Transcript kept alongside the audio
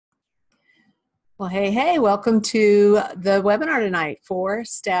Well, hey, welcome to the webinar tonight, 4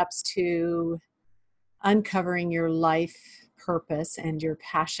 steps to uncovering your life purpose and your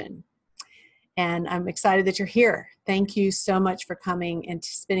passion. And I'm excited that you're here. Thank you so much for coming and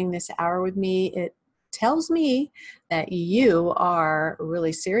spending this hour with me. It tells me that you are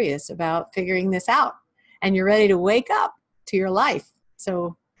really serious about figuring this out and you're ready to wake up to your life.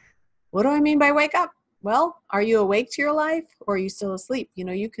 So what do I mean by wake up? Well, are you awake to your life or are you still asleep? You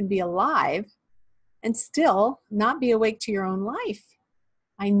know, you can be alive and still not be awake to your own life.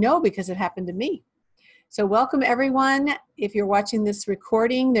 I know because it happened to me. So welcome everyone. If you're watching this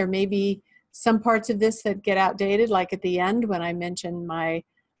recording, there may be some parts of this that get outdated, like at the end when I mention my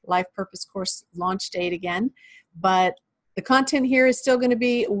Life Purpose course launch date again. But the content here is still going to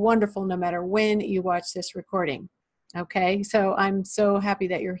be wonderful no matter when you watch this recording. Okay, so I'm so happy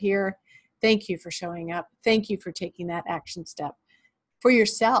that you're here. Thank you for showing up. Thank you for taking that action step. For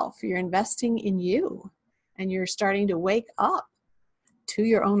yourself, you're investing in you and you're starting to wake up to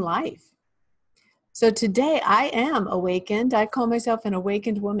your own life. So today I am awakened. I call myself an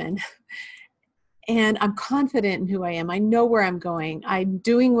awakened woman and I'm confident in who I am. I know where I'm going. I'm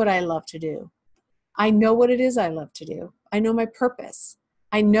doing what I love to do. I know what it is I love to do. I know my purpose.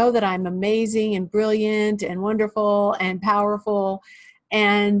 I know that I'm amazing and brilliant and wonderful and powerful,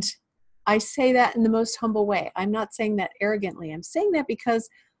 and I say that in the most humble way. I'm not saying that arrogantly. I'm saying that because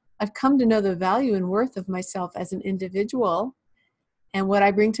I've come to know the value and worth of myself as an individual and what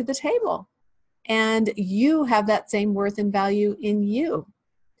I bring to the table. And you have that same worth and value in you.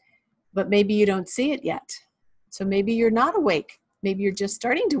 But maybe you don't see it yet. So maybe you're not awake. Maybe you're just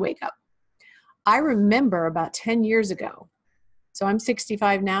starting to wake up. I remember about 10 years ago. So I'm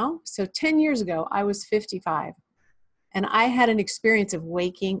 65 now. So 10 years ago, I was 55. And I had an experience of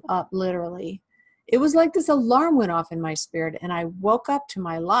waking up, literally. It was like this alarm went off in my spirit, and I woke up to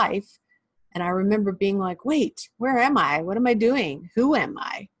my life, and I remember being like, wait, where am I? What am I doing? Who am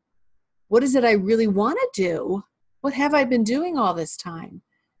I? What is it I really want to do? What have I been doing all this time?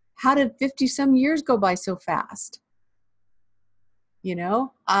 How did 50-some years go by so fast? You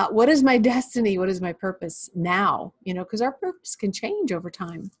know, what is my destiny? What is my purpose now? You know, because our purpose can change over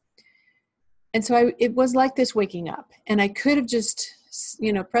time. And so it was like this waking up, and I could have just,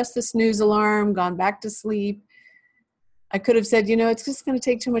 pressed the snooze alarm, gone back to sleep. I could have said, it's just going to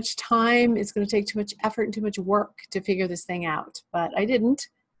take too much time. It's going to take too much effort and too much work to figure this thing out. But I didn't.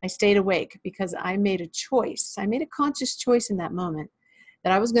 I stayed awake because I made a choice. I made a conscious choice in that moment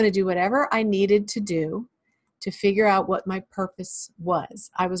that I was going to do whatever I needed to do to figure out what my purpose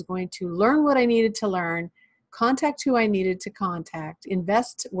was. I was going to learn what I needed to learn, contact who I needed to contact,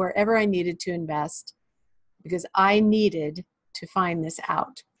 invest wherever I needed to invest, because I needed to find this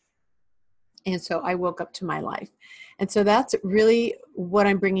out. And so I woke up to my life. And so that's really what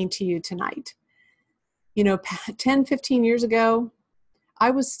I'm bringing to you tonight. 10, 15 years ago,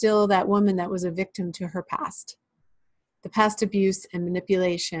 I was still that woman that was a victim to her past. The past abuse and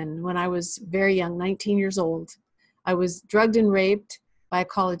manipulation. When I was very young, 19 years old, I was drugged and raped by a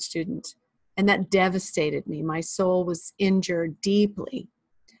college student. And that devastated me. My soul was injured deeply.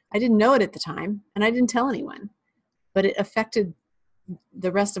 I didn't know it at the time, and I didn't tell anyone. But it affected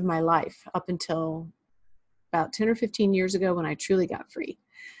the rest of my life up until about 10 or 15 years ago when I truly got free.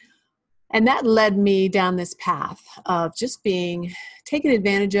 And that led me down this path of just being taken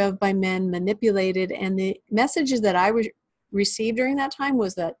advantage of by men, manipulated. And the messages that I received during that time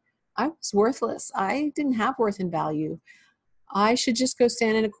was that I was worthless. I didn't have worth and value. I should just go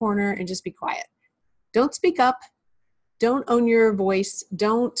stand in a corner and just be quiet. Don't speak up. Don't own your voice.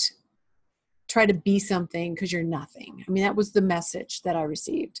 Don't try to be something because you're nothing. I mean, that was the message that I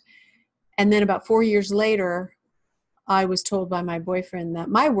received. And then about 4 years later, I was told by my boyfriend that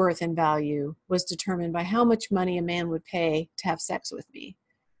my worth and value was determined by how much money a man would pay to have sex with me.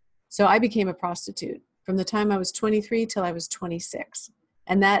 So I became a prostitute from the time I was 23 till I was 26.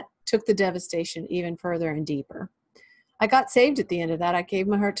 And that took the devastation even further and deeper. I got saved at the end of that. I gave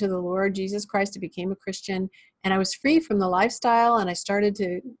my heart to the Lord Jesus Christ. I became a Christian, and I was free from the lifestyle, and I started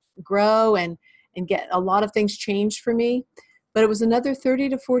to grow and get a lot of things changed for me. But it was another 30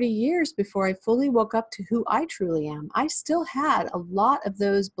 to 40 years before I fully woke up to who I truly am. I still had a lot of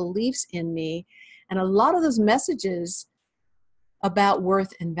those beliefs in me and a lot of those messages about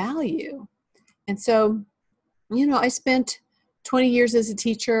worth and value. And so, I spent 20 years as a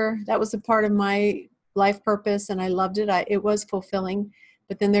teacher. That was a part of my life purpose, and I loved it. It was fulfilling.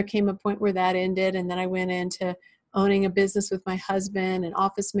 But then there came a point where that ended, and then I went into owning a business with my husband, an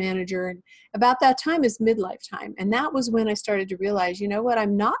office manager. And about that time is midlife time. And that was when I started to realize,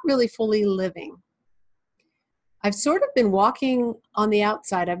 I'm not really fully living. I've sort of been walking on the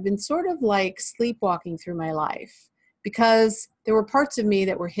outside. I've been sort of like sleepwalking through my life because there were parts of me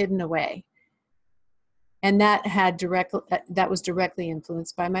that were hidden away. And that was directly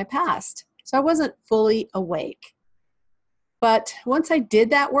influenced by my past. So I wasn't fully awake. But once I did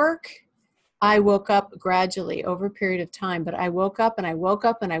that work, I woke up gradually over a period of time. But I woke up and I woke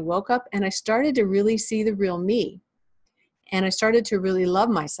up and I woke up and I started to really see the real me. And I started to really love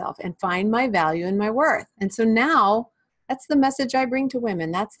myself and find my value and my worth. And so now that's the message I bring to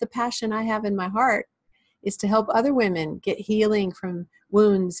women. That's the passion I have in my heart, is to help other women get healing from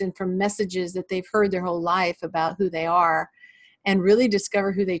wounds and from messages that they've heard their whole life about who they are, and really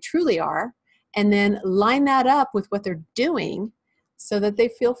discover who they truly are, and then line that up with what they're doing so that they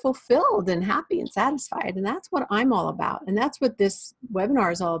feel fulfilled and happy and satisfied. And that's what I'm all about. And that's what this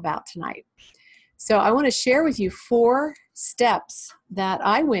webinar is all about tonight. So I want to share with you 4 steps that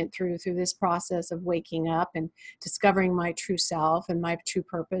I went through this process of waking up and discovering my true self and my true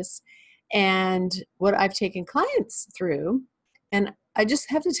purpose, and what I've taken clients through. And I just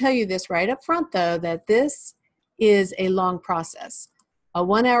have to tell you this right up front, though, that this is a long process. A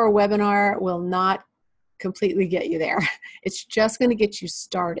 1-hour webinar will not completely get you there. It's just going to get you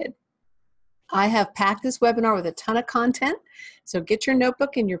started. I have packed this webinar with a ton of content, so get your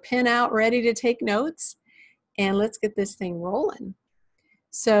notebook and your pen out ready to take notes, and let's get this thing rolling.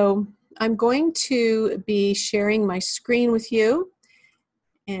 So I'm going to be sharing my screen with you,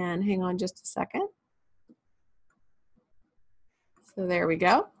 and hang on just a second. So there we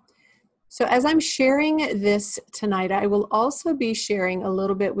go. So as I'm sharing this tonight, I will also be sharing a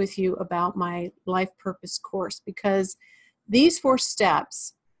little bit with you about my life purpose course, because these 4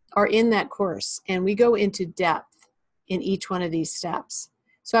 steps are in that course, and we go into depth in each one of these steps.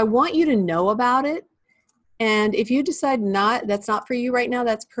 So I want you to know about it. And if you decide that's not for you right now,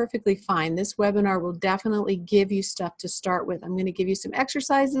 that's perfectly fine. This webinar will definitely give you stuff to start with. I'm going to give you some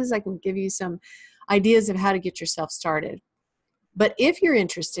exercises. I can give you some ideas of how to get yourself started. But if you're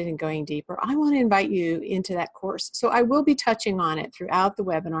interested in going deeper, I want to invite you into that course. So I will be touching on it throughout the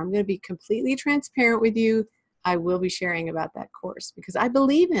webinar. I'm going to be completely transparent with you. I will be sharing about that course because I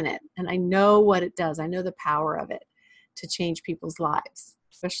believe in it and I know what it does. I know the power of it to change people's lives,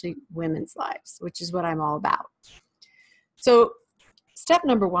 especially women's lives, which is what I'm all about. So step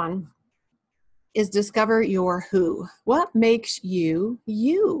number 1 is discover your who. What makes you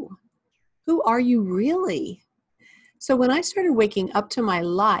you? Who are you really? So when I started waking up to my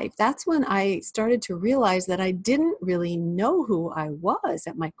life, that's when I started to realize that I didn't really know who I was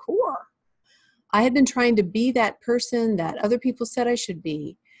at my core. I had been trying to be that person that other people said I should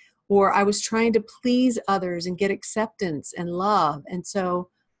be, or I was trying to please others and get acceptance and love. And so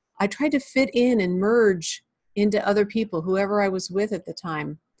I tried to fit in and merge into other people, whoever I was with at the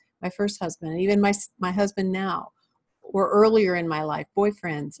time, my first husband, and even my husband now, or earlier in my life,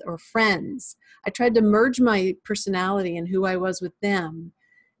 boyfriends or friends. I tried to merge my personality and who I was with them.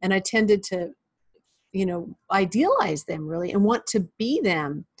 And I tended to, idealize them really and want to be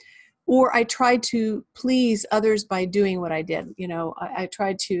them. Or I tried to please others by doing what I did. I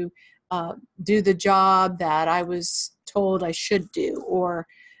tried to do the job that I was told I should do, or,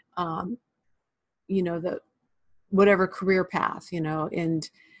 the whatever career path, and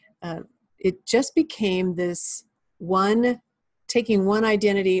it just became this taking one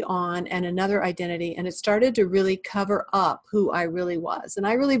identity on and another identity, and it started to really cover up who I really was. And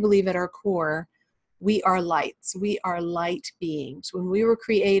I really believe at our core, we are lights. We are light beings. When we were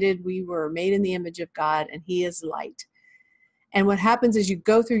created, we were made in the image of God, and He is light. And what happens is you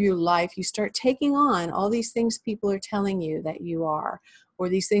go through your life, you start taking on all these things people are telling you that you are, or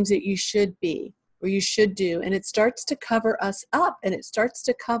these things that you should be, or you should do. And it starts to cover us up, and it starts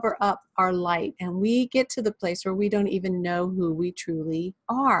to cover up our light. And we get to the place where we don't even know who we truly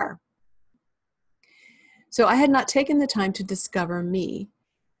are. So I had not taken the time to discover me.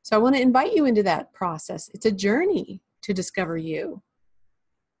 So I want to invite you into that process. It's a journey to discover you.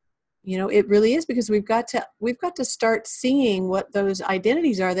 It really is, because we've got to start seeing what those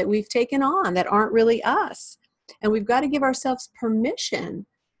identities are that we've taken on that aren't really us. And we've got to give ourselves permission.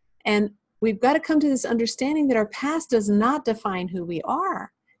 And we've got to come to this understanding that our past does not define who we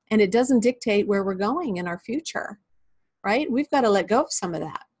are. And it doesn't dictate where we're going in our future, right? We've got to let go of some of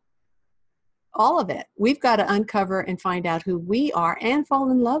that. All of it. We've got to uncover and find out who we are and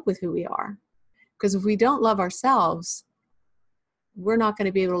fall in love with who we are. Because if we don't love ourselves, we're not going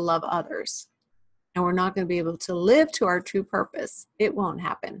to be able to love others. And we're not going to be able to live to our true purpose. It won't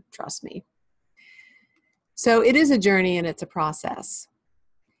happen. Trust me. So it is a journey and it's a process.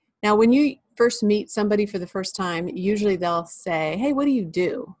 Now, when you first meet somebody for the first time, usually they'll say, hey, what do you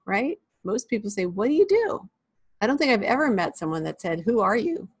do? Right? Most people say, what do you do? I don't think I've ever met someone that said, who are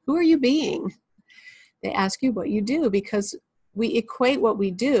you? Who are you being? They ask you what you do because we equate what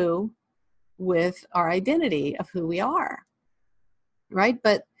we do with our identity of who we are, right?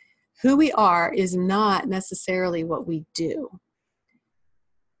 But who we are is not necessarily what we do.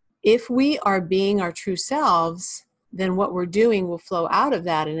 If we are being our true selves, then what we're doing will flow out of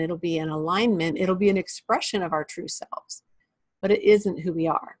that, and it'll be an alignment. It'll be an expression of our true selves, but it isn't who we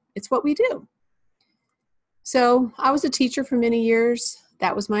are. It's what we do. So I was a teacher for many years.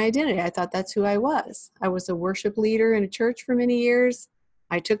 That was my identity. I thought that's who I was. I was a worship leader in a church for many years.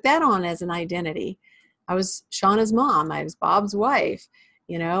 I took that on as an identity. I was Shauna's mom. I was Bob's wife,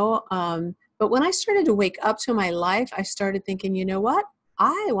 But when I started to wake up to my life, I started thinking, you know what?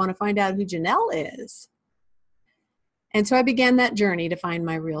 I want to find out who Janelle is. And so I began that journey to find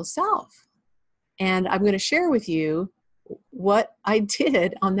my real self. And I'm going to share with you what I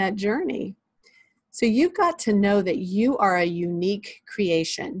did on that journey. So you've got to know that you are a unique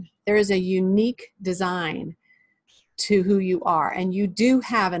creation. There is a unique design to who you are. And you do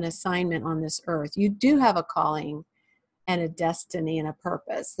have an assignment on this earth. You do have a calling and a destiny and a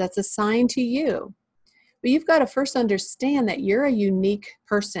purpose that's assigned to you. But you've got to first understand that you're a unique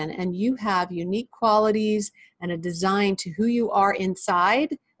person and you have unique qualities and a design to who you are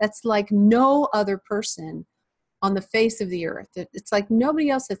inside that's like no other person on the face of the earth. It's like nobody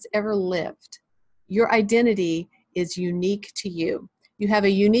else that's ever lived. Your identity is unique to you. You have a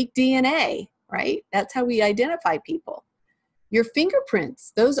unique DNA, right? That's how we identify people. Your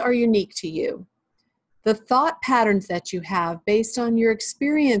fingerprints, those are unique to you. The thought patterns that you have based on your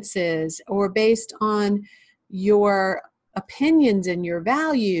experiences or based on your opinions and your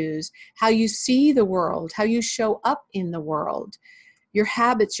values, how you see the world, how you show up in the world, your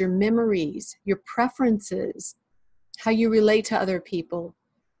habits, your memories, your preferences, how you relate to other people,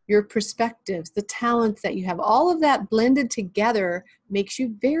 your perspectives, the talents that you have, all of that blended together makes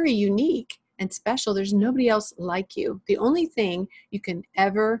you very unique and special. There's nobody else like you. The only thing you can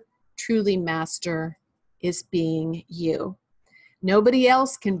ever truly master is being you. Nobody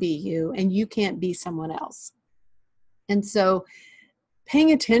else can be you, and you can't be someone else. And so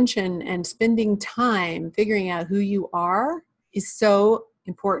paying attention and spending time figuring out who you are is so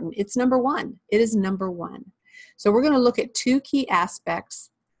important. It's number one. It is number one. So we're going to look at two key aspects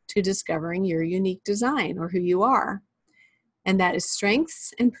to discovering your unique design or who you are. And that is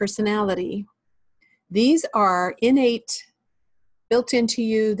strengths and personality. These are innate, built into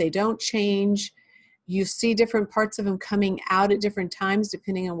you. They don't change. You see different parts of them coming out at different times,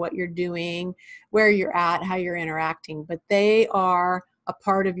 depending on what you're doing, where you're at, how you're interacting. But they are a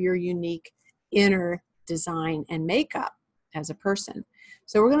part of your unique inner design and makeup as a person.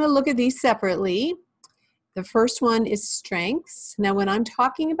 So we're going to look at these separately. The first one is strengths. Now, when I'm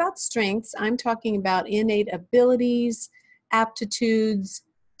talking about strengths, I'm talking about innate abilities, aptitudes,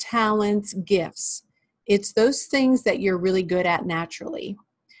 talents, gifts. It's those things that you're really good at naturally.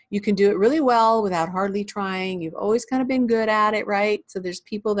 You can do it really well without hardly trying. You've always kind of been good at it, right? So there's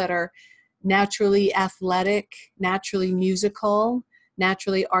people that are naturally athletic, naturally musical,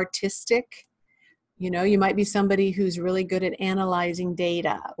 naturally artistic. You might be somebody who's really good at analyzing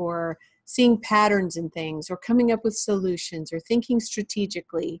data or seeing patterns in things or coming up with solutions or thinking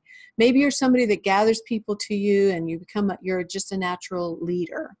strategically. Maybe you're somebody that gathers people to you and you're just a natural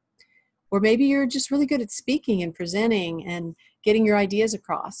leader. Or maybe you're just really good at speaking and presenting and getting your ideas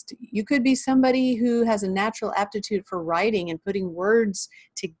across. You could be somebody who has a natural aptitude for writing and putting words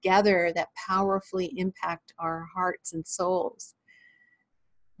together that powerfully impact our hearts and souls.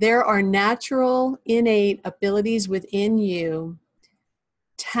 There are natural, innate abilities within you,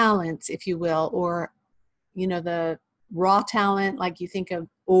 talents, if you will, or, the raw talent, like you think of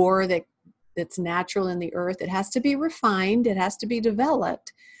ore that's natural in the earth. It has to be refined. It has to be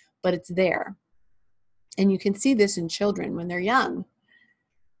developed, but it's there. And you can see this in children when they're young.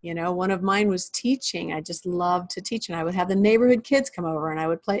 One of mine was teaching. I just loved to teach, and I would have the neighborhood kids come over, and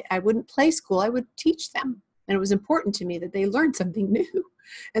I wouldn't play school. I would teach them. And it was important to me that they learned something new.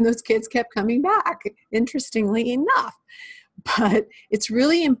 And those kids kept coming back, interestingly enough. But it's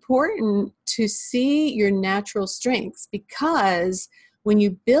really important to see your natural strengths, because when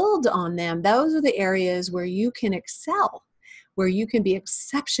you build on them, those are the areas where you can excel, where you can be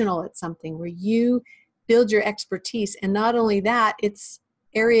exceptional at something, where you build your expertise. And not only that, it's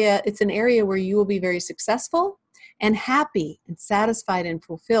an area where you will be very successful and happy and satisfied and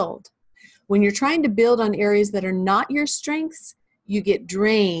fulfilled. When you're trying to build on areas that are not your strengths, you get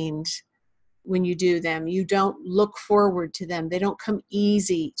drained when you do them. You don't look forward to them. They don't come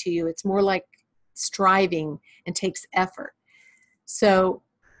easy to you. It's more like striving and takes effort. So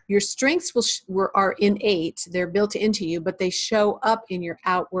Your strengths are innate, they're built into you, but they show up in your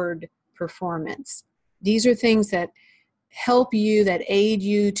outward performance. These are things that help you, that aid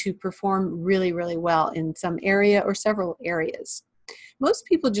you to perform really, really well in some area or several areas. Most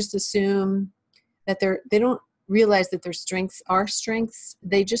people just assume that they don't realize that their strengths are strengths.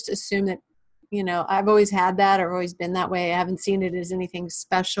 They just assume that, you know, I've always had that or always been that way. I haven't seen it as anything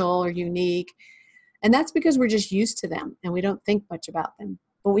special or unique. And that's because we're just used to them and we don't think much about them.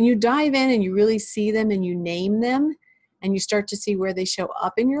 But when you dive in and you really see them and you name them and you start to see where they show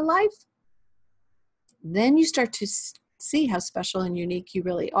up in your life, then you start to see how special and unique you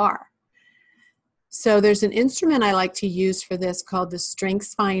really are. So there's an instrument I like to use for this called the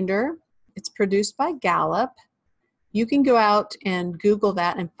Strengths Finder. It's produced by Gallup. You can go out and Google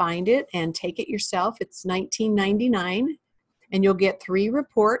that and find it and take it yourself. It's $19.99 and you'll get 3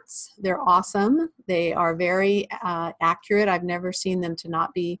 reports. They're awesome. They are very accurate. I've never seen them to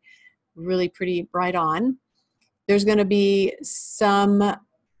not be really pretty bright on. There's going to be some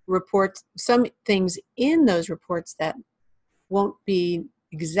reports, some things in those reports that won't be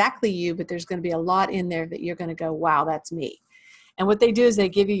exactly you, but there's going to be a lot in there that you're going to go, wow, that's me. And what they do is they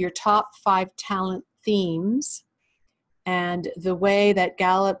give you your top 5 talent themes. And the way that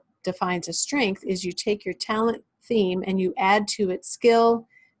Gallup defines a strength is you take your talent theme and you add to it skill,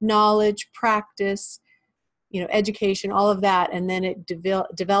 knowledge, practice, you know, education, all of that. And then it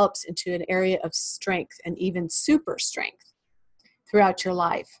develops into an area of strength and even super strength throughout your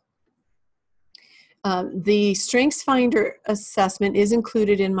life. The Strengths Finder assessment is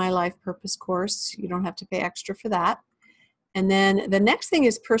included in my Life Purpose course. You don't have to pay extra for that. And then the next thing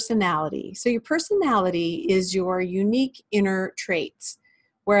is personality. So your personality is your unique inner traits,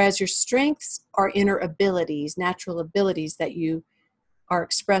 whereas your strengths are inner abilities, natural abilities that you are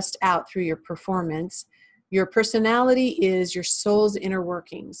expressed out through your performance. Your personality is your soul's inner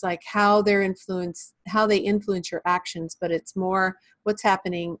workings, like how they influence your actions, but it's more what's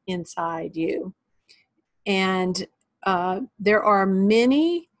happening inside you. And there are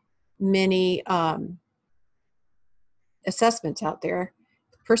many assessments out there.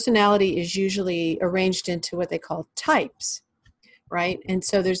 Personality is usually arranged into what they call types, right? And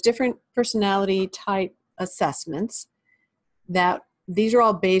so there's different personality type assessments that these are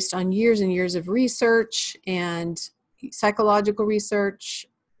all based on years and years of research and psychological research,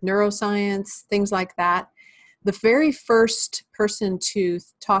 neuroscience, things like that. The very first person to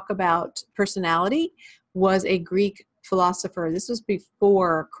talk about personality was a Greek philosopher. This was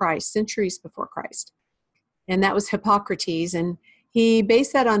before Christ, centuries before Christ. And that was Hippocrates. And he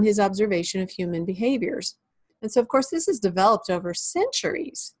based that on his observation of human behaviors. And so, of course, this has developed over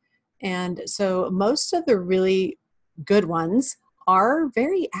centuries. And so most of the really good ones are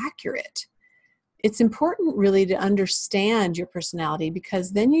very accurate. It's important really to understand your personality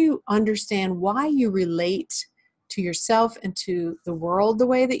because then you understand why you relate to yourself and to the world the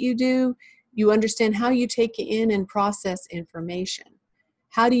way that you do. You understand how you take in and process information.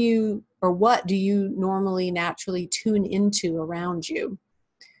 How do you, or what do you normally naturally tune into around you?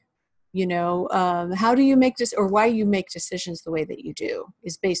 You know, how do you make this, or why you make decisions the way that you do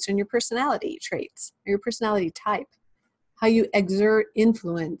is based on your personality traits, or your personality type, how you exert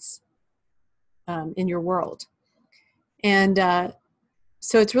influence in your world. And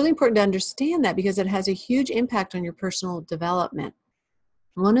so it's really important to understand that because it has a huge impact on your personal development.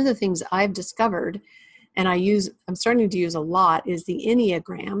 One of the things I've discovered, and I'm starting to use a lot, is the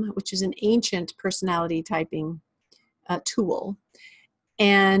Enneagram, which is an ancient personality typing tool.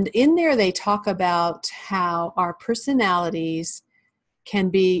 And in there, they talk about how our personalities can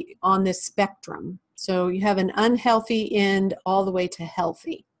be on this spectrum. So you have an unhealthy end all the way to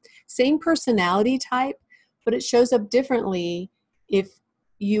healthy. Same personality type, but it shows up differently if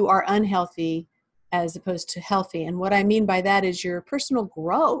you are unhealthy as opposed to healthy. And what I mean by that is your personal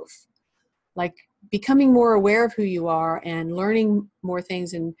growth, like becoming more aware of who you are and learning more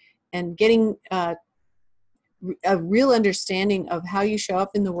things and getting a real understanding of how you show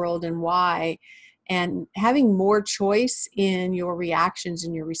up in the world and why, and having more choice in your reactions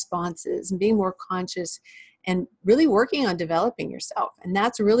and your responses and being more conscious and really working on developing yourself. And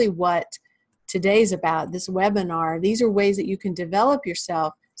that's really what today's about, this webinar. These are ways that you can develop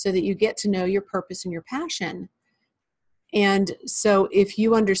yourself so that you get to know your purpose and your passion. And so if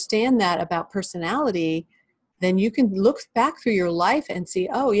you understand that about personality, then you can look back through your life and see,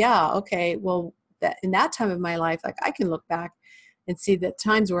 oh yeah, okay, well, that in that time of my life, like I can look back and see the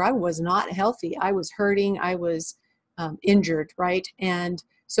times where I was not healthy, I was hurting, I was injured, right? And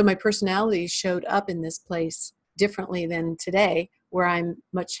so my personality showed up in this place differently than today, where I'm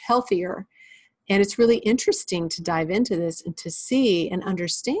much healthier. And it's really interesting to dive into this and to see and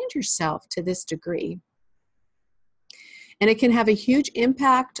understand yourself to this degree. And it can have a huge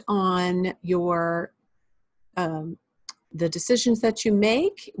impact on your the decisions that you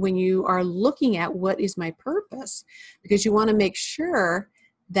make when you are looking at what is my purpose, because you want to make sure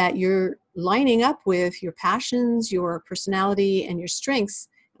that you're lining up with your passions, your personality, and your strengths.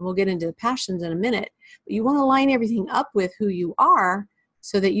 And we'll get into the passions in a minute. But you want to line everything up with who you are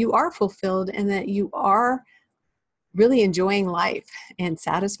so that you are fulfilled and that you are really enjoying life and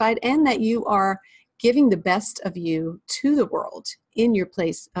satisfied, and that you are giving the best of you to the world in your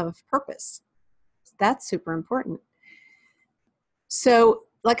place of purpose. That's super important. So,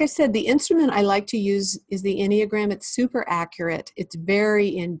 like I said, the instrument I like to use is the Enneagram. It's super accurate. It's very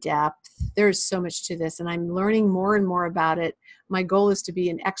in-depth. There's so much to this, and I'm learning more and more about it. My goal is to be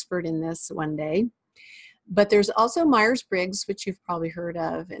an expert in this one day. But there's also Myers-Briggs, which you've probably heard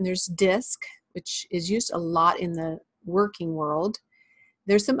of, and there's DISC, which is used a lot in the working world.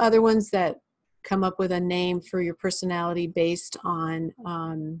 There's some other ones that come up with a name for your personality based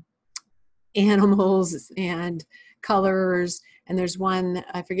on animals and colors. And there's one,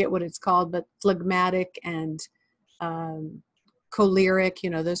 I forget what it's called, but phlegmatic and choleric,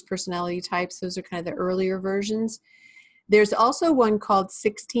 those personality types. Those are kind of the earlier versions. There's also one called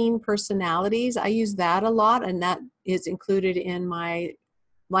 16 personalities. I use that a lot, and that is included in my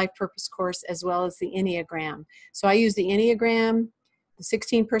life purpose course, as well as the Enneagram. So I use the Enneagram, the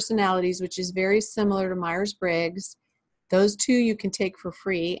 16 personalities, which is very similar to Myers-Briggs. Those two you can take for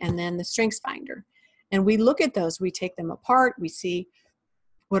free, and then the Strengths Finder. And we look at those, we take them apart, we see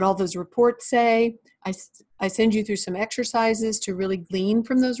what all those reports say. I send you through some exercises to really glean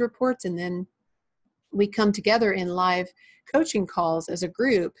from those reports, and then we come together in live coaching calls as a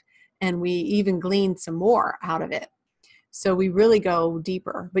group, and we even glean some more out of it. So we really go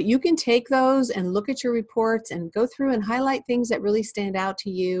deeper. But you can take those and look at your reports and go through and highlight things that really stand out to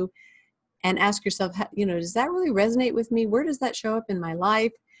you and ask yourself, does that really resonate with me? Where does that show up in my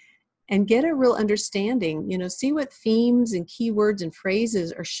life? And get a real understanding, see what themes and keywords and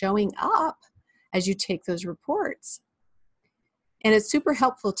phrases are showing up as you take those reports. And it's super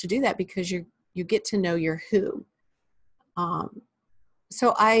helpful to do that because you get to know your who.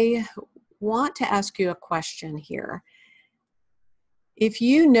 So I want to ask you a question here. If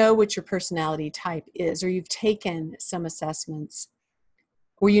you know what your personality type is, or you've taken some assessments,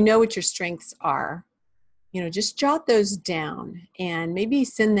 or you know what your strengths are, just jot those down and maybe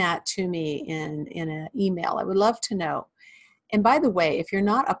send that to me in an email. I would love to know. And by the way, if you're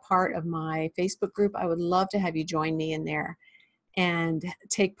not a part of my Facebook group, I would love to have you join me in there and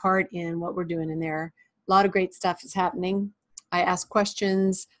take part in what we're doing in there. A lot of great stuff is happening. I ask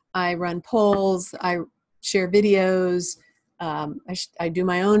questions, I run polls, I share videos, I do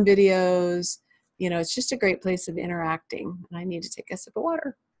my own videos. It's just a great place of interacting. And I need to take a sip of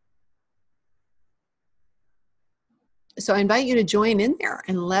water. So I invite you to join in there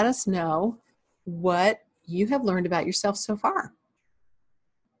and let us know what you have learned about yourself so far.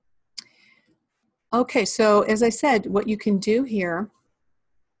 Okay, so as I said, what you can do here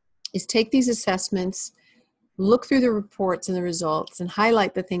is take these assessments, look through the reports and the results, and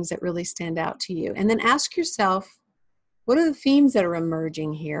highlight the things that really stand out to you. And then ask yourself, what are the themes that are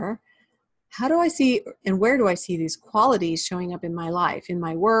emerging here? How do I see and where do I see these qualities showing up in my life, in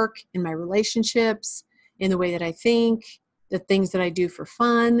my work, in my relationships, in the way that I think, the things that I do for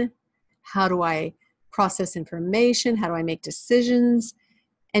fun? How do I process information? How do I make decisions?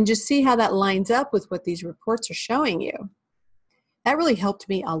 And just see how that lines up with what these reports are showing you. That really helped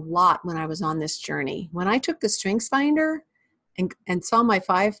me a lot when I was on this journey. When I took the Strengths Finder and saw my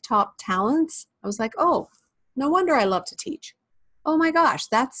 5 top talents, I was like, oh, no wonder I love to teach. Oh my gosh,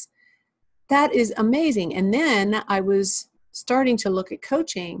 that is amazing. And then I was starting to look at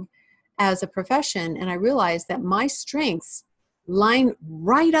coaching as a profession, and I realized that my strengths line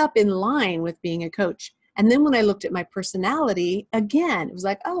right up in line with being a coach. And then when I looked at my personality, again, it was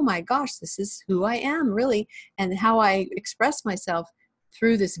like, oh my gosh, this is who I am really. And how I express myself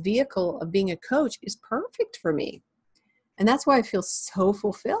through this vehicle of being a coach is perfect for me. And that's why I feel so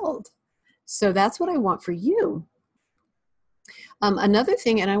fulfilled. So that's what I want for you. Another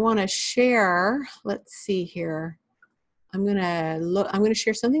thing, and I want to share, let's see here. I'm going to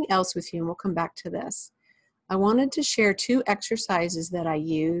share something else with you, and we'll come back to this. I wanted to share 2 exercises that I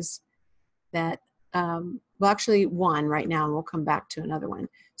use that, well, actually one right now, and we'll come back to another one.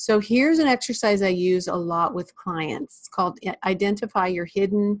 So here's an exercise I use a lot with clients. It's called Identify Your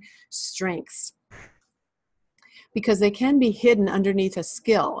Hidden Strengths, because they can be hidden underneath a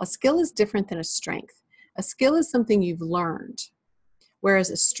skill. A skill is different than a strength. A skill is something you've learned. whereas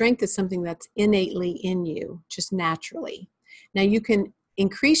a strength is something that's innately in you, just naturally. Now you can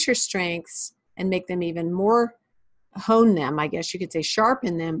increase your strengths and make them even more, hone them, I guess you could say,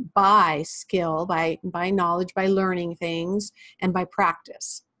 sharpen them by skill, by knowledge, by learning things, and by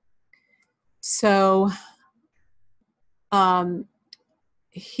practice. So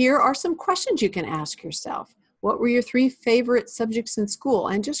here are some questions you can ask yourself. What were your 3 favorite subjects in school?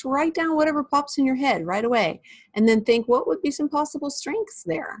 And just write down whatever pops in your head right away. And then think, what would be some possible strengths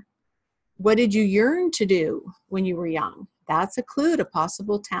there? What did you yearn to do when you were young? That's a clue to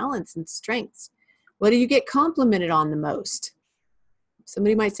possible talents and strengths. What do you get complimented on the most?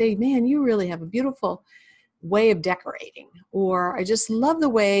 Somebody might say, man, you really have a beautiful way of decorating. Or I just love the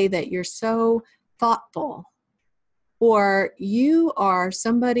way that you're so thoughtful. Or you are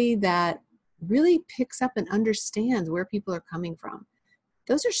somebody that really picks up and understands where people are coming from.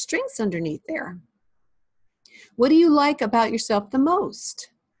 Those are strengths underneath there. What do you like about yourself the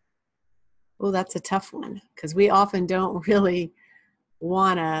most? Well, that's a tough one because we often don't really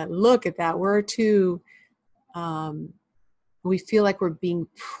want to look at that. We're too, we feel like we're being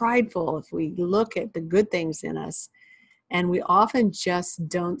prideful if we look at the good things in us. And we often just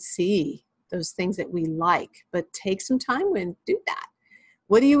don't see those things that we like, but take some time and do that.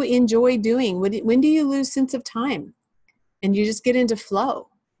 What do you enjoy doing? When do you lose sense of time and you just get into flow?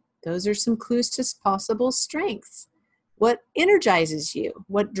 Those are some clues to possible strengths. What energizes you?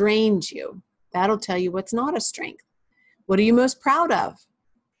 What drains you? That'll tell you what's not a strength. What are you most proud of?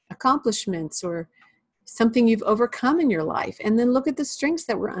 Accomplishments or something you've overcome in your life. And then look at the strengths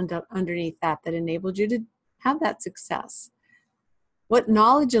that were underneath that enabled you to have that success. What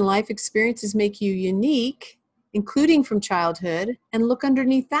knowledge and life experiences make you unique, including from childhood, and look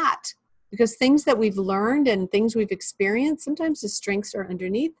underneath that. Because things that we've learned and things we've experienced, sometimes the strengths are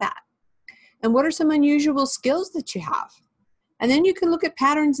underneath that. And what are some unusual skills that you have? And then you can look at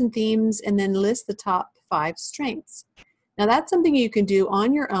patterns and themes and then list the top 5 strengths. Now that's something you can do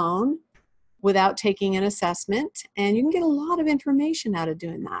on your own without taking an assessment, and you can get a lot of information out of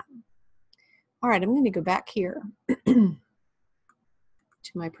doing that. All right, I'm going to go back here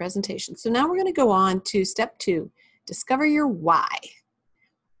to my presentation. So now we're going to go on to step 2, discover your why.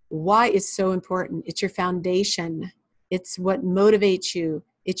 Why is so important. It's your foundation. It's what motivates you.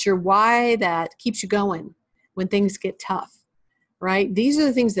 It's your why that keeps you going when things get tough, right? These are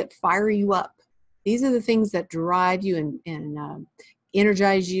the things that fire you up. These are the things that drive you and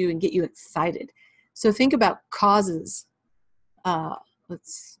energize you and get you excited. So think about causes.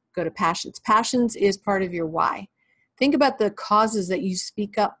 Let's go to passions. Passions is part of your why. Think about the causes that you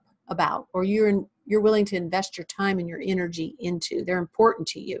speak up about or you're willing to invest your time and your energy into. They're important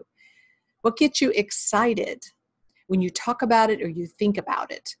to you. What gets you excited when you talk about it or you think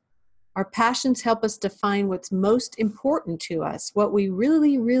about it? Our passions help us define what's most important to us, what we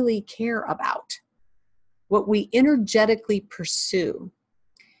really, really care about, what we energetically pursue.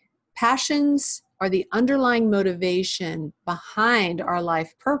 Passions are the underlying motivation behind our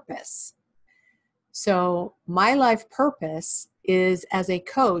life purpose. So my life purpose is as a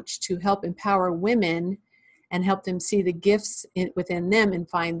coach to help empower women and help them see the gifts within them and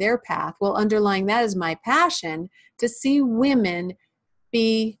find their path. Well, underlying that is my passion to see women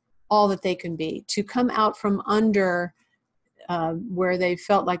be all that they can be, to come out from under where they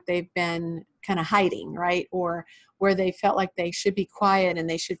felt like they've been kind of hiding, right? Or where they felt like they should be quiet and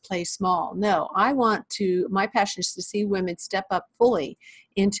they should play small. No, my passion is to see women step up fully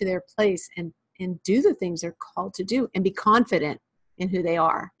into their place and do the things they're called to do and be confident in who they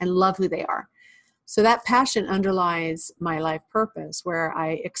are and love who they are. So that passion underlies my life purpose, where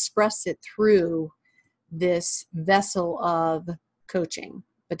I express it through this vessel of coaching.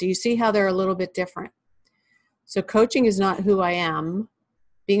 But do you see how they're a little bit different? So coaching is not who I am.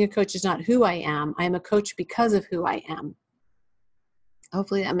 Being a coach is not who I am. I am a coach because of who I am.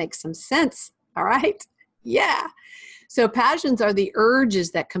 Hopefully that makes some sense. All right? Yeah. So passions are the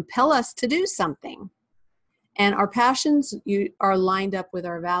urges that compel us to do something. And our passions are lined up with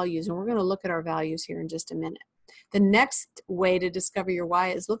our values. And we're going to look at our values here in just a minute. The next way to discover your why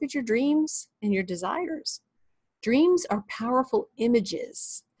is look at your dreams and your desires. Dreams are powerful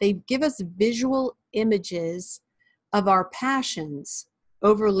images. They give us visual images of our passions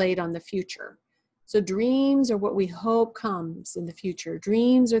overlaid on the future. So dreams are what we hope comes in the future.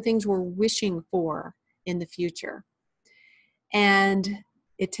 Dreams are things we're wishing for in the future. And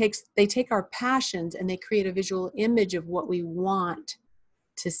they take our passions and they create a visual image of what we want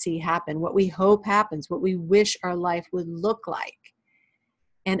to see happen, what we hope happens, what we wish our life would look like.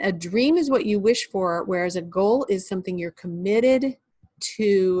 And a dream is what you wish for, whereas a goal is something you're committed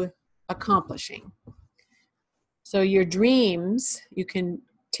to accomplishing. So your dreams, you can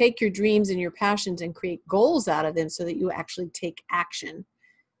take your dreams and your passions and create goals out of them so that you actually take action.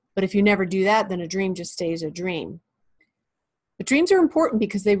 But if you never do that, then a dream just stays a dream. But dreams are important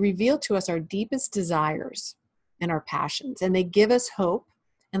because they reveal to us our deepest desires and our passions, and they give us hope.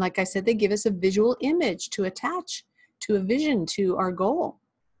 And like I said, they give us a visual image to attach to a vision, to our goal.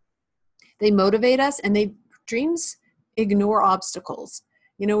 They motivate us, and dreams ignore obstacles.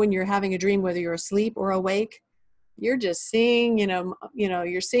 You know, when you're having a dream, whether you're asleep or awake, you're just seeing,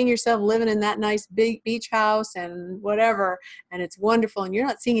 you're seeing yourself living in that nice big beach house and whatever, and it's wonderful, and you're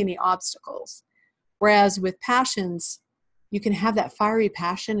not seeing any obstacles. Whereas with passions, you can have that fiery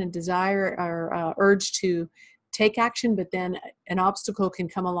passion and desire or urge to take action, but then an obstacle can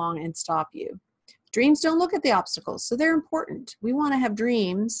come along and stop you. Dreams don't look at the obstacles, so they're important. We want to have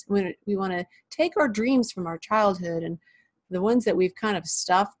dreams. We want to take our dreams from our childhood and the ones that we've kind of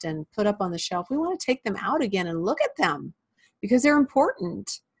stuffed and put up on the shelf. We want to take them out again and look at them because they're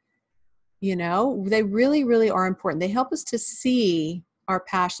important. You know, they really, really are important. They help us to see our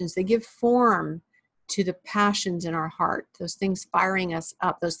passions. They give form to the passions in our heart, those things firing us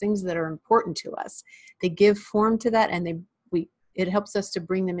up, those things that are important to us. They give form to that, and it helps us to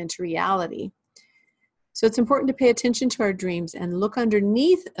bring them into reality. So it's important to pay attention to our dreams and look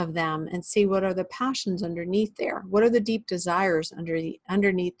underneath of them and see what are the passions underneath there. What are the deep desires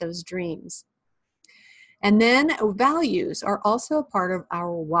underneath those dreams? And then values are also a part of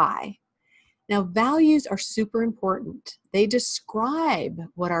our why. Now, values are super important. They describe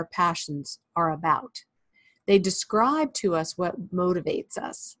what our passions are about. They describe to us what motivates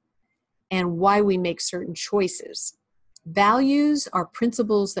us and why we make certain choices. Values are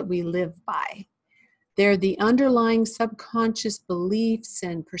principles that we live by. They're the underlying subconscious beliefs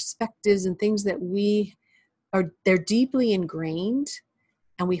and perspectives and things that they're deeply ingrained,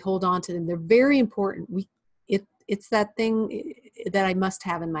 and we hold on to them. They're very important. It's that thing that I must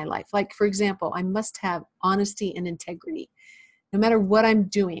have in my life. Like, for example, I must have honesty and integrity. No matter what I'm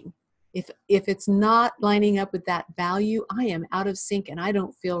doing, if it's not lining up with that value, I am out of sync and I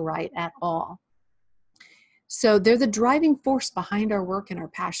don't feel right at all. So they're the driving force behind our work and our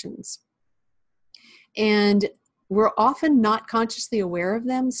passions. And we're often not consciously aware of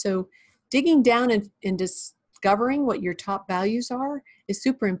them. So digging down and discovering what your top values are is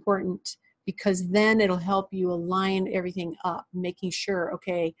super important, because then it'll help you align everything up, making sure,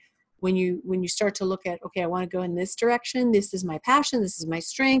 okay, when you start to look at, okay, I want to go in this direction, this is my passion, this is my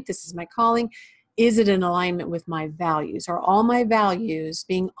strength, this is my calling, is it in alignment with my values? Are all my values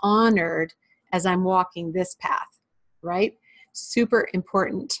being honored as I'm walking this path, right? Super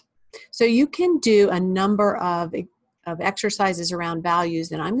important. So you can do a number of exercises around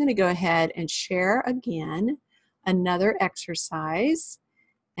values, and I'm going to go ahead and share again another exercise.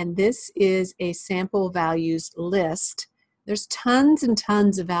 And this is a sample values list. There's tons and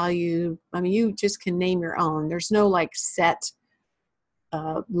tons of value. I mean, you just can name your own. There's no like set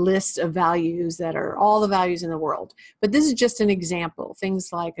list of values that are all the values in the world. But this is just an example. Things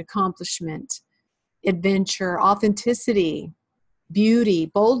like accomplishment, adventure, authenticity, beauty,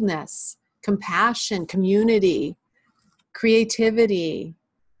 boldness, compassion, community, creativity,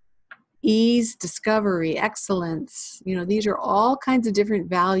 ease, discovery, excellence. You know, these are all kinds of different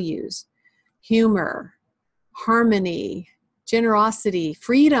values. Humor, harmony, generosity,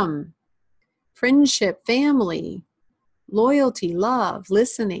 freedom, friendship, family, loyalty, love,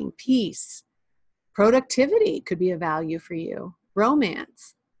 listening, peace. Productivity could be a value for you.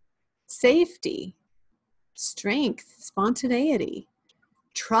 Romance, safety, strength, spontaneity,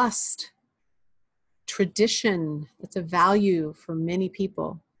 trust, tradition. It's a value for many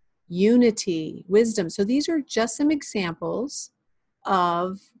people. Unity, wisdom. So these are just some examples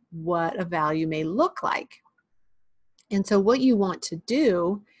of what a value may look like. And so what you want to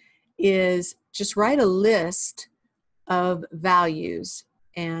do is just write a list of values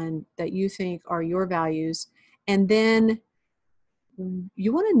and that you think are your values, and then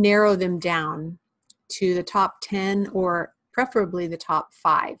you want to narrow them down to the top 10 or preferably the top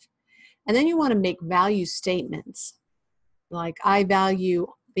 5. And then you want to make value statements like, I value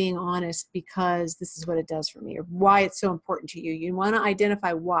being honest because this is what it does for me, or why it's so important to you. You want to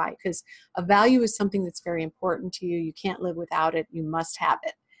identify why, because a value is something that's very important to you. You can't live without it. You must have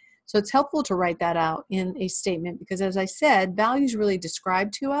it. So it's helpful to write that out in a statement because, as I said, values really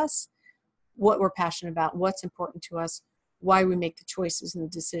describe to us what we're passionate about, what's important to us, why we make the choices and the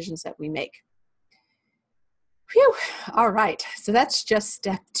decisions that we make. Phew. All right. So that's just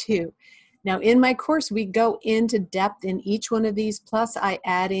step 2. Now, in my course, we go into depth in each one of these, plus I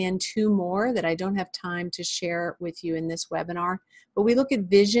add in 2 more that I don't have time to share with you in this webinar. But we look at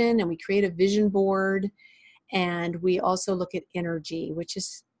vision and we create a vision board, And we also look at energy, which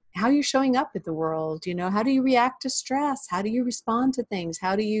is how you're showing up in the world. You know, how do you react to stress? How do you respond to things?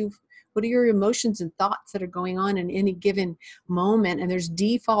 What are your emotions and thoughts that are going on in any given moment? And there's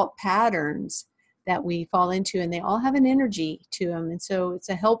default patterns that we fall into, and they all have an energy to them. And so it's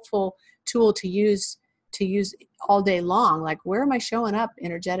a helpful tool to use all day long. Like, where am I showing up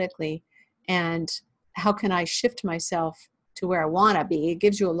energetically? And how can I shift myself to where I want to be? It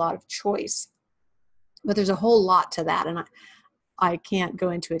gives you a lot of choice. But there's a whole lot to that. And I can't go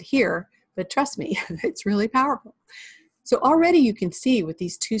into it here, but trust me, it's really powerful. So already you can see with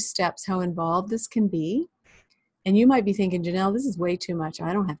these 2 steps how involved this can be. And you might be thinking, Janelle, this is way too much.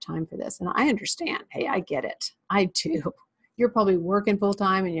 I don't have time for this. And I understand. Hey, I get it. I do. You're probably working full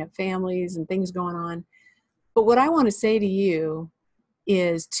time and you have families and things going on. But what I want to say to you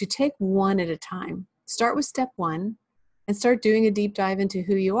is to take one at a time. Start with step 1 and start doing a deep dive into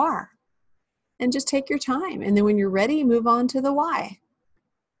who you are. And just take your time. And then when you're ready, move on to the why,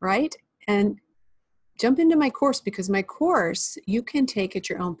 right? And jump into my course, because my course you can take at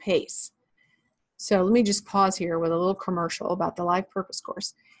your own pace. So let me just pause here with a little commercial about the Life Purpose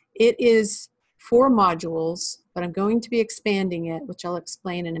course. It is 4 modules, but I'm going to be expanding it, which I'll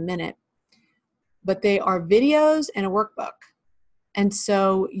explain in a minute. But they are videos and a workbook. And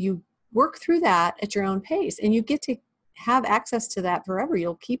so you work through that at your own pace, and you get to have access to that forever.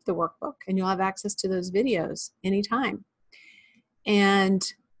 You'll keep the workbook and you'll have access to those videos anytime. And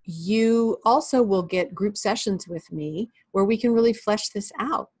you also will get group sessions with me where we can really flesh this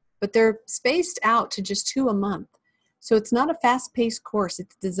out, but they're spaced out to just 2 a month. So it's not a fast-paced course.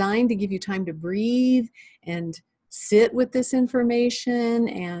 It's designed to give you time to breathe and sit with this information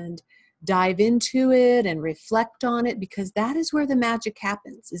and dive into it and reflect on it, because that is where the magic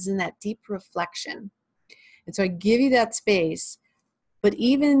happens, is in that deep reflection. And so I give you that space, but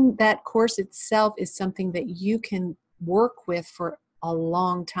even that course itself is something that you can work with for a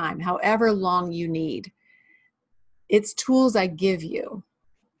long time, however long you need. It's tools I give you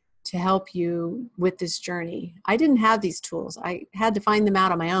to help you with this journey. I didn't have these tools. I had to find them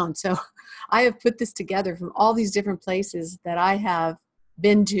out on my own. So I have put this together from all these different places that I have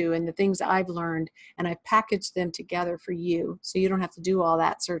been to and the things I've learned, and I packaged them together for you so you don't have to do all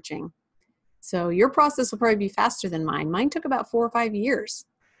that searching. So your process will probably be faster than mine. Mine took about 4 or 5 years.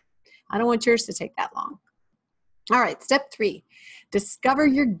 I don't want yours to take that long. All right, step 3, discover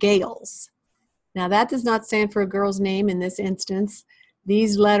your GAILs. Now that does not stand for a girl's name in this instance.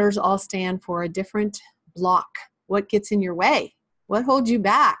 These letters all stand for a different block. What gets in your way? What holds you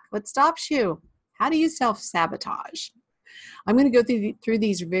back? What stops you? How do you self-sabotage? I'm going to go through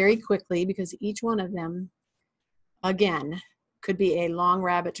these very quickly, because each one of them, again, could be a long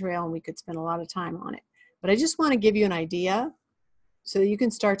rabbit trail and we could spend a lot of time on it. But I just want to give you an idea so that you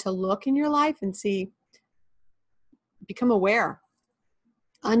can start to look in your life and see, become aware.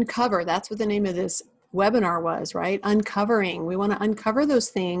 Uncover, that's what the name of this webinar was, right? Uncovering. We want to uncover those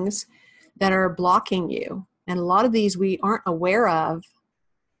things that are blocking you. And a lot of these we aren't aware of.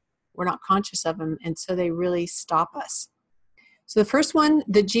 We're not conscious of them. And so they really stop us. So the first one,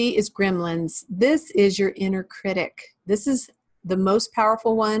 the G, is gremlins. This is your inner critic. This is the most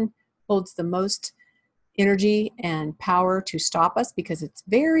powerful one, holds the most energy and power to stop us because it's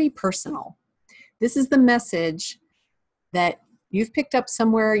very personal. This is the message that you've picked up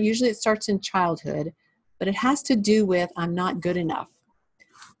somewhere. Usually it starts in childhood, but it has to do with I'm not good enough,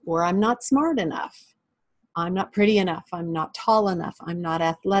 or I'm not smart enough, I'm not pretty enough, I'm not tall enough, I'm not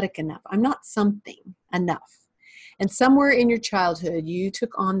athletic enough, I'm not something enough. And somewhere in your childhood, you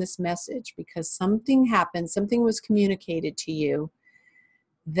took on this message because something happened, something was communicated to you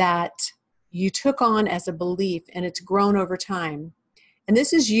that you took on as a belief, and it's grown over time. And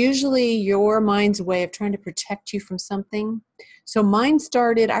this is usually your mind's way of trying to protect you from something. So mine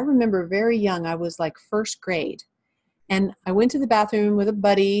started, I remember very young, I was like 1st grade. And I went to the bathroom with a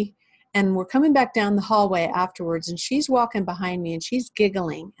buddy, and we're coming back down the hallway afterwards, and she's walking behind me and she's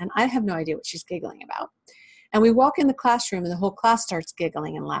giggling. And I have no idea what she's giggling about. And we walk in the classroom and the whole class starts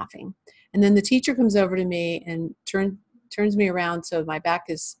giggling and laughing. And then the teacher comes over to me and turns me around so my back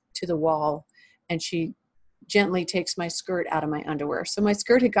is to the wall, and she gently takes my skirt out of my underwear. So my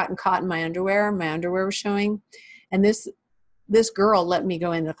skirt had gotten caught in my underwear was showing. And this girl let me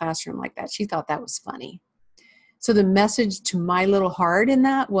go in the classroom like that. She thought that was funny. So the message to my little heart in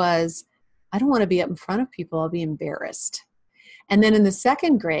that was, I don't want to be up in front of people. I'll be embarrassed. And then in the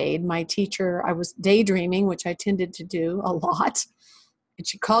 2nd grade, my teacher, I was daydreaming, which I tended to do a lot. And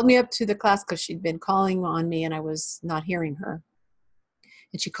she called me up to the class because she'd been calling on me and I was not hearing her.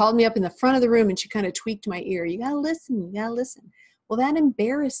 And she called me up in the front of the room and she kind of tweaked my ear. You got to listen. You got to listen. Well, that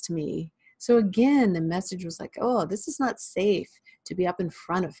embarrassed me. So again, the message was like, oh, this is not safe to be up in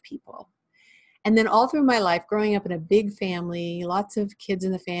front of people. And then all through my life, growing up in a big family, lots of kids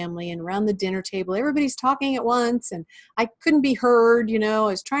in the family, and around the dinner table, everybody's talking at once, and I couldn't be heard. I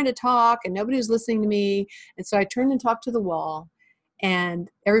was trying to talk and nobody was listening to me. And so I turned and talked to the wall, and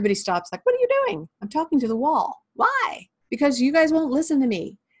everybody stops like, what are you doing? I'm talking to the wall. Why? Because you guys won't listen to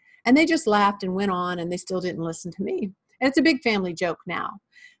me. And they just laughed and went on, and they still didn't listen to me. And it's a big family joke now.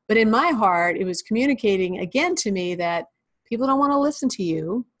 But in my heart, it was communicating again to me that people don't want to listen to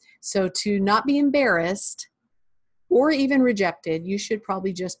you. So to not be embarrassed or even rejected, you should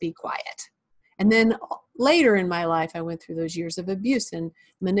probably just be quiet. And then later in my life, I went through those years of abuse and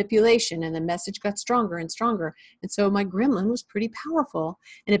manipulation, and the message got stronger and stronger. And so my gremlin was pretty powerful.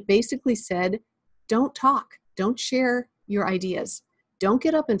 And it basically said, don't talk, don't share your ideas, don't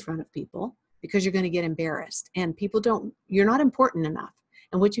get up in front of people because you're going to get embarrassed. And you're not important enough.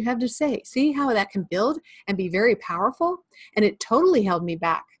 And what you have to say, see how that can build and be very powerful. And it totally held me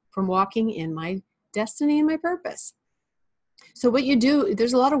back from walking in my destiny and my purpose. So what you do,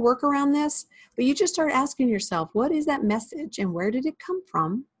 there's a lot of work around this, but you just start asking yourself, what is that message and where did it come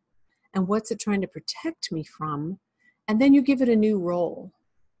from? And what's it trying to protect me from? And then you give it a new role.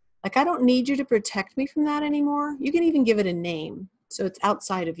 Like, I don't need you to protect me from that anymore. You can even give it a name. So it's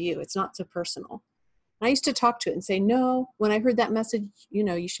outside of you. It's not so personal. And I used to talk to it and say, no, when I heard that message,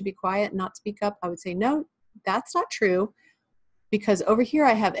 you should be quiet and not speak up. I would say, no, that's not true. Because over here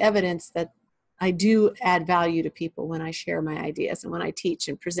I have evidence that I do add value to people when I share my ideas and when I teach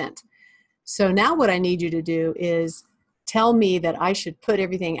and present. So now what I need you to do is tell me that I should put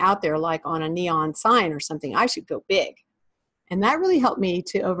everything out there like on a neon sign or something. I should go big. And that really helped me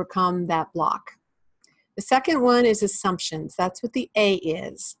to overcome that block. The second one is assumptions. That's what the A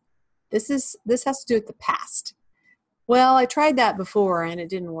is. This has to do with the past. Well, I tried that before and it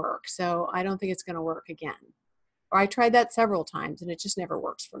didn't work, so I don't think it's going to work again. Or I tried that several times and it just never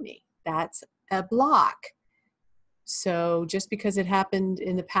works for me. That's a block. So just because it happened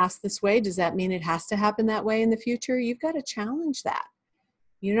in the past this way, does that mean it has to happen that way in the future? You've got to challenge that.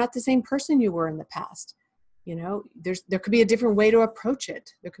 You're not the same person you were in the past. There could be a different way to approach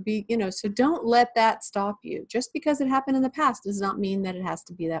it. There could be, so don't let that stop you. Just because it happened in the past does not mean that it has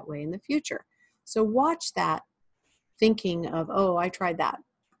to be that way in the future. So watch that thinking of, oh, I tried that.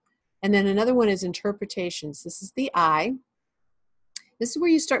 And then another one is interpretations. This is the I. This is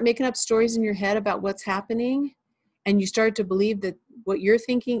where you start making up stories in your head about what's happening, and you start to believe that what you're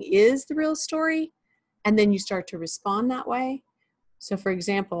thinking is the real story, and then you start to respond that way. So for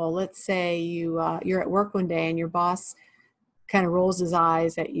example, let's say you're at work one day and your boss kind of rolls his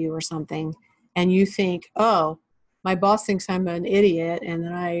eyes at you or something, and you think, oh, my boss thinks I'm an idiot and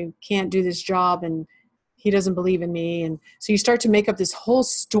that I can't do this job and he doesn't believe in me. And so you start to make up this whole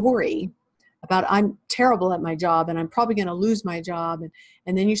story about I'm terrible at my job and I'm probably going to lose my job.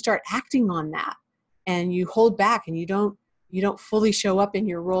 And then you start acting on that and you hold back and you don't fully show up in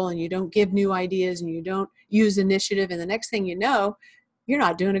your role and you don't give new ideas and you don't use initiative. And the next thing you know, you're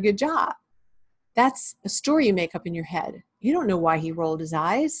not doing a good job. That's a story you make up in your head. You don't know why he rolled his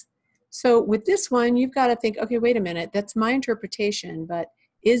eyes. So with this one, you've got to think, okay, wait a minute, that's my interpretation, but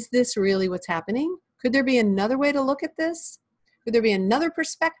is this really what's happening? Could there be another way to look at this? Could there be another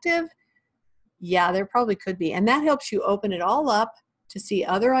perspective? Yeah, there probably could be. And that helps you open it all up to see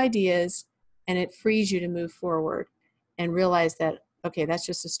other ideas, and it frees you to move forward and realize that, okay, that's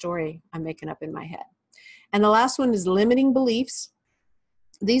just a story I'm making up in my head. And the last one is limiting beliefs.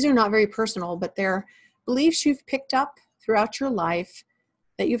 These are not very personal, but they're beliefs you've picked up throughout your life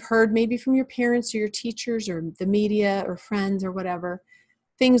that you've heard maybe from your parents or your teachers or the media or friends or whatever.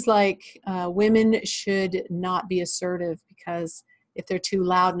 Things like women should not be assertive because if they're too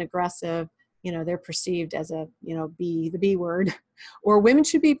loud and aggressive, they're perceived as the B word. Or women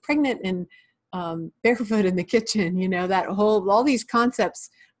should be pregnant and barefoot in the kitchen, all these concepts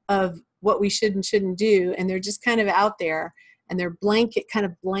of what we should and shouldn't do. And they're just kind of out there and they're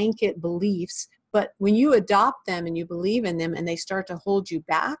blanket beliefs. But when you adopt them and you believe in them and they start to hold you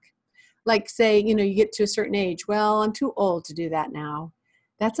back, like say, you get to a certain age, well, I'm too old to do that now.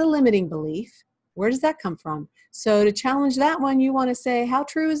 That's a limiting belief. Where does that come from? So to challenge that one, you want to say, how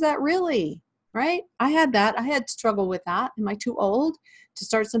true is that really? Right? I had that. I had struggle with that. Am I too old to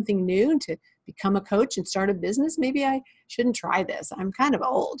start something new and to become a coach and start a business? Maybe I shouldn't try this. I'm kind of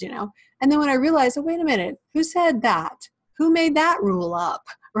old, And then when I realized, oh, wait a minute, who said that? Who made that rule up?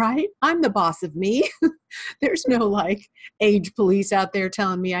 Right? I'm the boss of me. There's no age police out there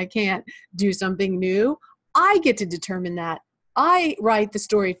telling me I can't do something new. I get to determine that. I write the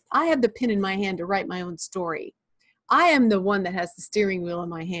story. I have the pen in my hand to write my own story. I am the one that has the steering wheel in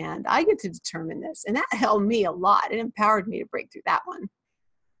my hand. I get to determine this. And that helped me a lot. It empowered me to break through that one.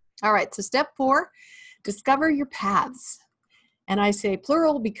 All right, so step 4, discover your paths. And I say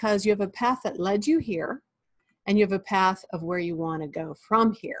plural because you have a path that led you here, and you have a path of where you want to go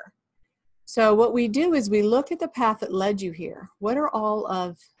from here. So what we do is we look at the path that led you here. What are all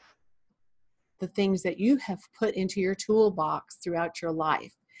of the things that you have put into your toolbox throughout your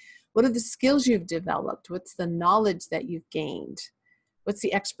life? What are the skills you've developed? What's the knowledge that you've gained? What's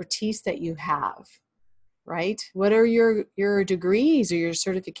the expertise that you have, right? What are your degrees or your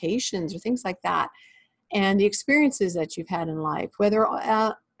certifications or things like that? And the experiences that you've had in life, whether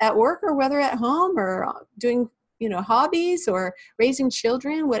at work or whether at home or doing, hobbies or raising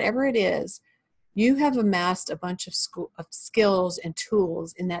children, whatever it is, you have amassed a bunch of skills and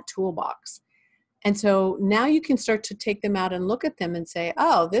tools in that toolbox. And so now you can start to take them out and look at them and say,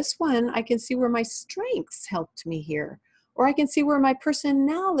 oh, this one, I can see where my strengths helped me here, or I can see where my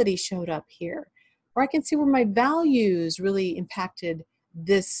personality showed up here, or I can see where my values really impacted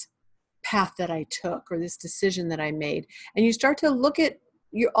this path that I took or this decision that I made. And you start to look at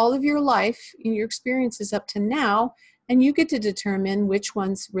all of your life and your experiences up to now, and you get to determine which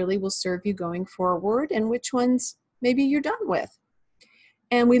ones really will serve you going forward and which ones maybe you're done with.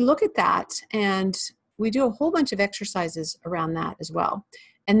 And we look at that and we do a whole bunch of exercises around that as well.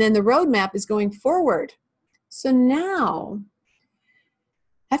 And then the roadmap is going forward. So now,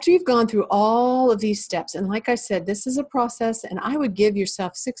 after you've gone through all of these steps, and like I said, this is a process, and I would give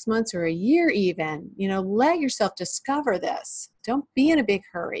yourself 6 months or a year even, let yourself discover this. Don't be in a big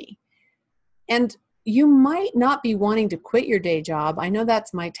hurry. And you might not be wanting to quit your day job. I know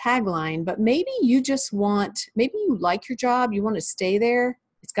that's my tagline, but maybe you maybe you like your job, you want to stay there.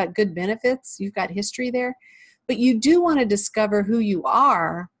 It's got good benefits, you've got history there, but you do want to discover who you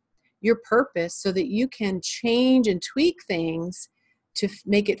are, your purpose, so that you can change and tweak things to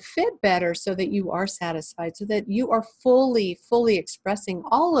make it fit better so that you are satisfied, so that you are fully expressing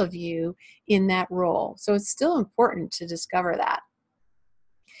all of you in that role. So it's still important to discover that.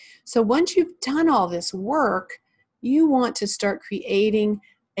 So once you've done all this work, you want to start creating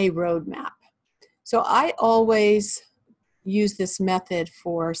a roadmap. So I always use this method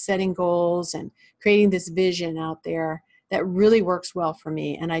for setting goals and creating this vision out there that really works well for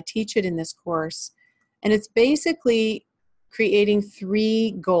me. And I teach it in this course. And it's basically creating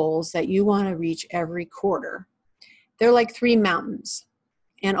 3 goals that you want to reach every quarter. They're like 3 mountains.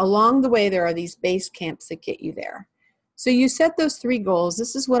 And along the way, there are these base camps that get you there. So you set those 3 goals.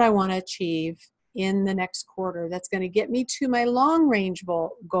 This is what I want to achieve in the next quarter. That's going to get me to my long range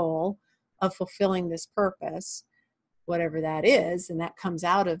goal of fulfilling this purpose, whatever that is. And that comes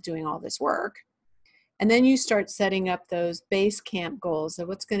out of doing all this work. And then you start setting up those base camp goals of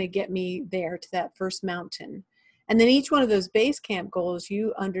what's going to get me there to that first mountain. And then each one of those base camp goals,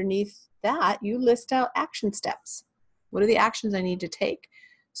 underneath that, you list out action steps. What are the actions I need to take?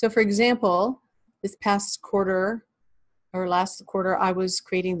 So for example, this past quarter or last quarter, I was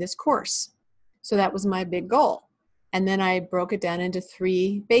creating this course. So that was my big goal. And then I broke it down into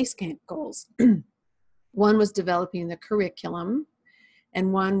 3 base camp goals. One was developing the curriculum,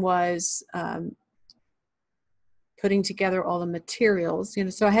 and one was putting together all the materials.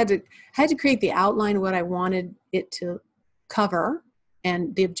 So I had to create the outline of what I wanted it to cover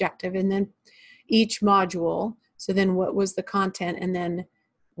and the objective, and then each module. So then what was the content, and then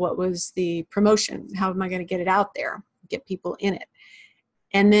what was the promotion? How am I going to get it out there, get people in it?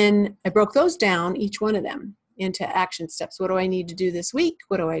 And then I broke those down, each one of them, into action steps. What do I need to do this week?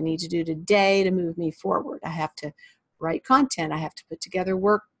 What do I need to do today to move me forward? I have to write content. I have to put together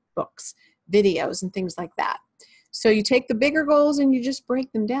workbooks, videos, and things like that. So you take the bigger goals and you just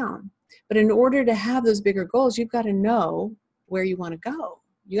break them down. But in order to have those bigger goals, you've got to know where you want to go.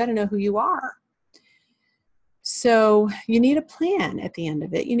 You got to know who you are. So you need a plan at the end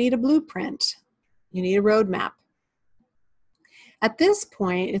of it. You need a blueprint. You need a roadmap. At this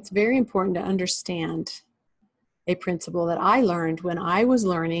point, it's very important to understand a principle that I learned when I was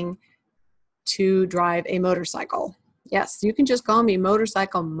learning to drive a motorcycle. Yes, you can just call me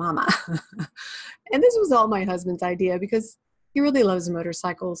Motorcycle Mama. And this was all my husband's idea because he really loves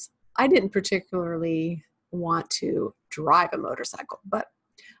motorcycles. I didn't particularly want to drive a motorcycle, but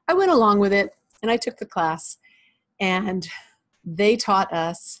I went along with it and I took the class, and they taught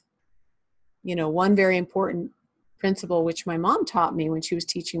us, one very important principle, which my mom taught me when she was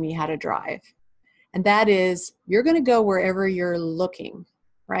teaching me how to drive. And that is, you're going to go wherever you're looking,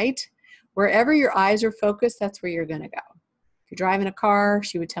 right? Wherever your eyes are focused, that's where you're going to go. If you're driving a car,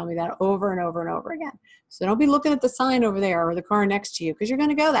 she would tell me that over and over and over again. So don't be looking at the sign over there or the car next to you, because you're going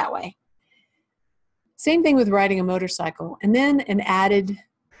to go that way. Same thing with riding a motorcycle. And then an added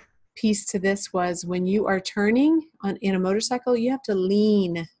piece to this was when you are turning in a motorcycle, you have to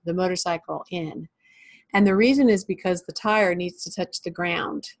lean the motorcycle in. And the reason is because the tire needs to touch the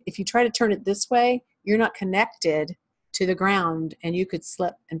ground. If you try to turn it this way, you're not connected to the ground and you could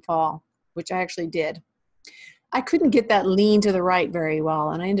slip and fall, which I actually did. I couldn't get that lean to the right very well,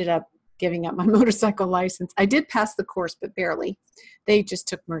 and I ended up giving up my motorcycle license. I did pass the course, but barely. They just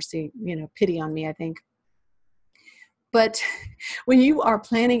took pity on me, I think. But when you are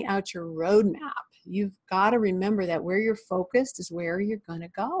planning out your roadmap, you've got to remember that where you're focused is where you're going to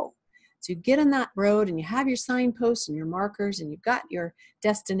go. So you get on that road and you have your signposts and your markers and you've got your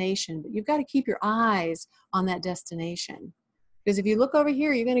destination, but you've got to keep your eyes on that destination. Because if you look over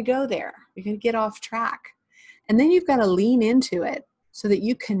here, you're going to go there. You're going to get off track. And then you've got to lean into it so that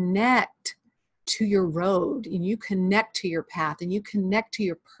you connect to your road and you connect to your path and you connect to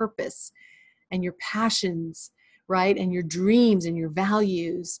your purpose and your passions, right? And your dreams and your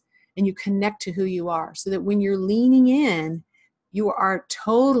values, and you connect to who you are so that when you're leaning in, you are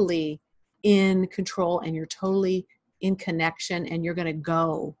totally in control and you're totally in connection and you're going to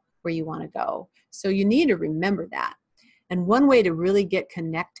go where you want to go. So you need to remember that. And one way to really get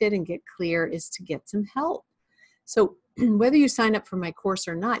connected and get clear is to get some help. So whether you sign up for my course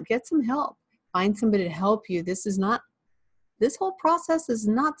or not, get some help. Find somebody to help you. This whole process is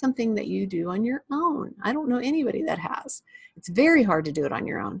not something that you do on your own. I don't know anybody that has. It's very hard to do it on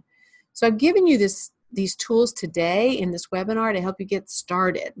your own. So I've given you these tools today in this webinar to help you get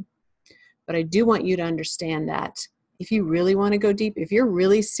started. But I do want you to understand that if you really want to go deep, if you're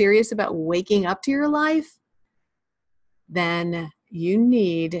really serious about waking up to your life, then you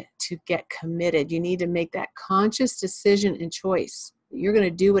need to get committed. You need to make that conscious decision and choice. You're going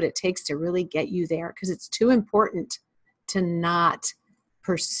to do what it takes to really get you there because it's too important to not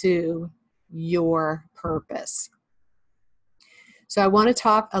pursue your purpose. So I want to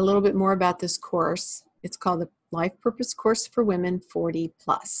talk a little bit more about this course. It's called the Life Purpose Course for Women 40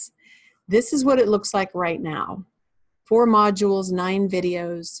 Plus. This is what it looks like right now. 4 modules, 9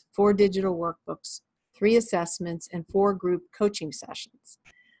 videos, 4 digital workbooks, 3 assessments, and 4 group coaching sessions.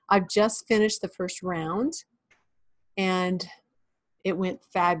 I've just finished the first round and it went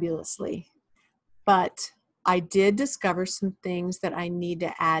fabulously. But I did discover some things that I need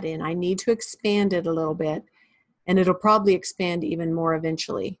to add in. I need to expand it a little bit, and it'll probably expand even more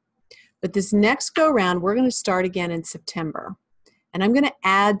eventually. But this next go round, we're going to start again in September, and I'm going to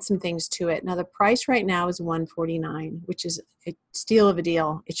add some things to it. Now, the price right now is $149, which is a steal of a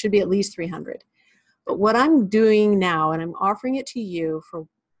deal. It should be at least $300. But what I'm doing now, and I'm offering it to you for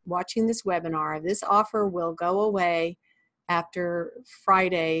watching this webinar, this offer will go away after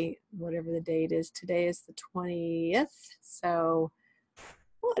Friday, whatever the date is. Today is the 20th. So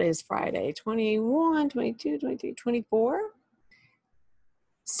what is Friday? 21, 22, 23, 24.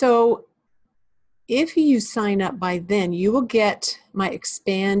 So if you sign up by then, you will get my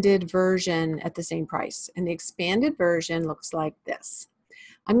expanded version at the same price. And the expanded version looks like this.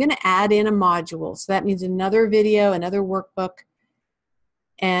 I'm going to add in a module. So that means another video, another workbook,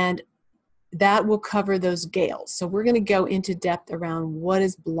 and that will cover those GAILs. So we're going to go into depth around what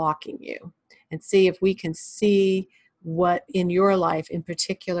is blocking you and see if we can see what in your life in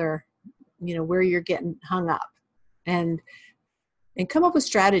particular, where you're getting hung up and come up with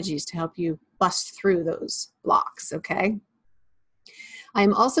strategies to help you bust through those blocks, okay?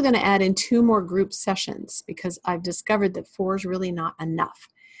 I'm also going to add in 2 more group sessions because I've discovered that 4 is really not enough.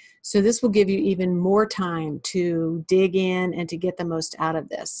 So this will give you even more time to dig in and to get the most out of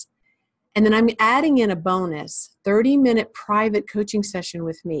this. And then I'm adding in a bonus 30-minute private coaching session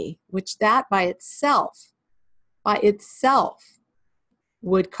with me, which that by itself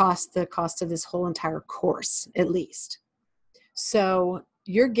would cost the cost of this whole entire course, at least. So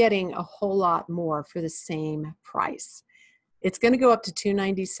you're getting a whole lot more for the same price. It's going to go up to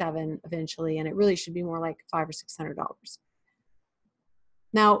 $297 eventually, and it really should be more like $500 or $600.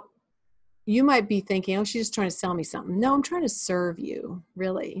 Now, you might be thinking, oh, she's just trying to sell me something. No, I'm trying to serve you,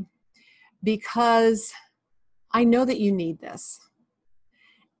 really. Because I know that you need this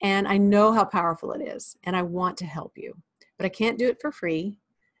and I know how powerful it is and I want to help you, but I can't do it for free.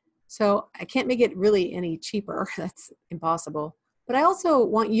 So I can't make it really any cheaper. That's impossible. But I also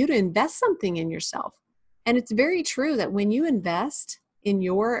want you to invest something in yourself. And it's very true that when you invest in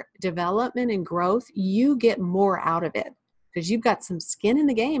your development and growth, you get more out of it because you've got some skin in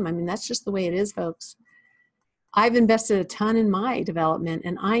the game. I mean, that's just the way it is, folks. I've invested a ton in my development,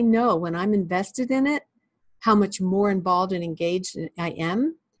 and I know when I'm invested in it, how much more involved and engaged I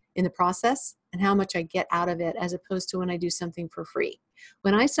am in the process and how much I get out of it as opposed to when I do something for free.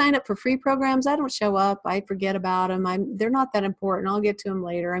 When I sign up for free programs, I don't show up. I forget about them. They're not that important. I'll get to them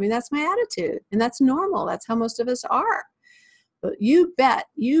later. I mean, that's my attitude, and that's normal. That's how most of us are. But you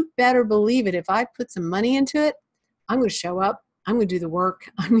better believe it. If I put some money into it, I'm going to show up. I'm going to do the work.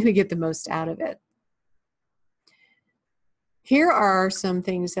 I'm going to get the most out of it. Here are some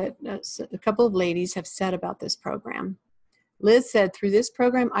things that a couple of ladies have said about this program. Liz said, through this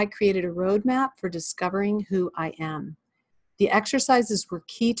program, I created a roadmap for discovering who I am. The exercises were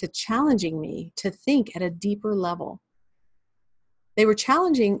key to challenging me to think at a deeper level. They were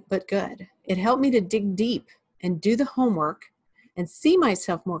challenging, but good. It helped me to dig deep and do the homework and see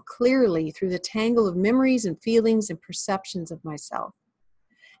myself more clearly through the tangle of memories and feelings and perceptions of myself.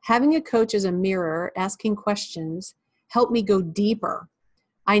 Having a coach as a mirror, asking questions, helped me go deeper.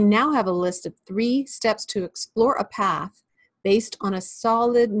 I now have a list of 3 steps to explore a path based on a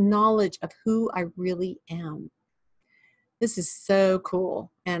solid knowledge of who I really am. This is so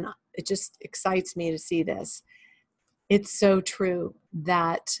cool, and it just excites me to see this. It's so true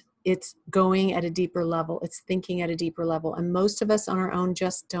that it's going at a deeper level. It's thinking at a deeper level. And most of us on our own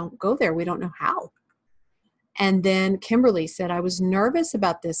just don't go there. We don't know how. And then Kimberly said, I was nervous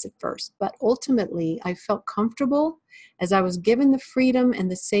about this at first, but ultimately I felt comfortable as I was given the freedom and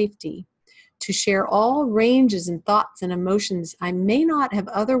the safety to share all ranges and thoughts and emotions I may not have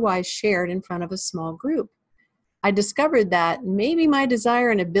otherwise shared in front of a small group. I discovered that maybe my desire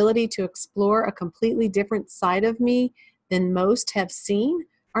and ability to explore a completely different side of me than most have seen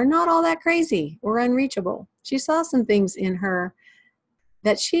are not all that crazy or unreachable. She saw some things in her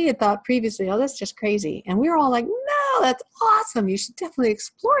that she had thought previously, oh, that's just crazy. And we were all like, no, that's awesome. You should definitely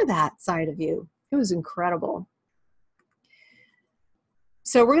explore that side of you. It was incredible.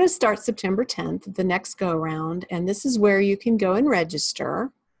 So we're going to start September 10th, the next go around, and this is where you can go and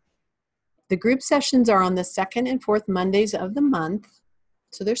register. The group sessions are on the 2nd and 4th Mondays of the month.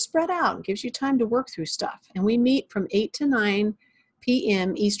 So they're spread out. It gives you time to work through stuff. And we meet from 8 to 9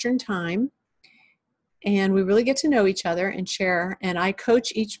 p.m. Eastern Time. And we really get to know each other and share. And I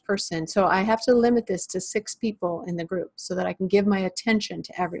coach each person. So I have to limit this to 6 people in the group so that I can give my attention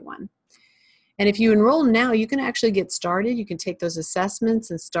to everyone. And if you enroll now, you can actually get started. You can take those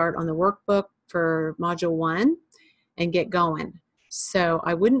assessments and start on the workbook for Module 1 and get going. So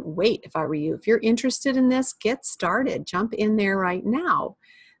I wouldn't wait if I were you. If you're interested in this, get started. Jump in there right now.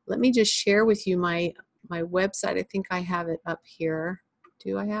 Let me just share with you my website. I think I have it up here.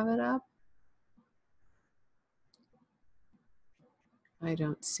 Do I have it up? I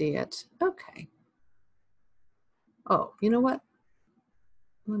don't see it. Okay. Oh, you know what?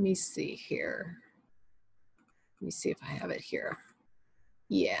 Let me see here. Let me see if I have it here.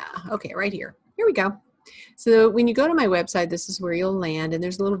 Yeah, okay, right here. Here we go. So when you go to my website, this is where you'll land, and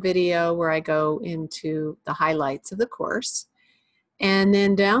there's a little video where I go into the highlights of the course. And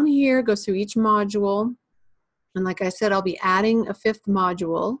then down here, goes through each module. And like I said, I'll be adding a 5th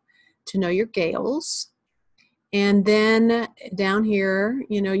module to Know Your GAILs. And then down here,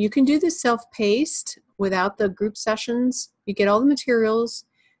 you know, you can do this self-paced without the group sessions. You get all the materials.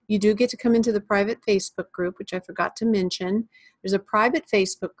 You do get to come into the private Facebook group, which I forgot to mention. There's a private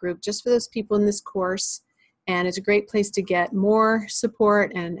Facebook group just for those people in this course, and it's a great place to get more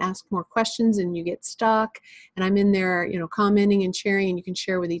support and ask more questions and you get stuck. And I'm in there, you know, commenting and sharing, and you can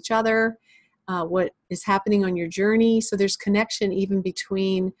share with each other what is happening on your journey. So there's connection even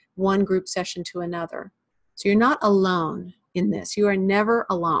between one group session to another. So you're not alone in this. You are never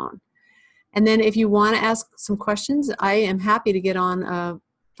alone. And then if you want to ask some questions, I am happy to get on a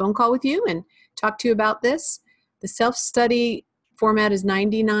phone call with you and talk to you about this. The self-study format is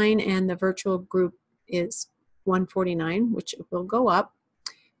 $99 and the virtual group is $149, which will go up.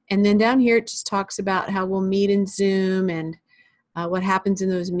 And then down here it just talks about how we'll meet in Zoom and what happens in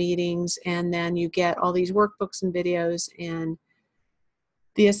those meetings. And then you get all these workbooks and videos, and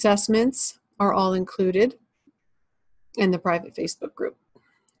the assessments are all included in the private Facebook group.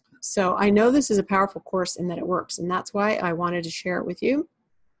 So I know this is a powerful course and that it works, and that's why I wanted to share it with you.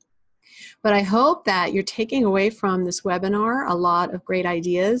 But I hope that you're taking away from this webinar a lot of great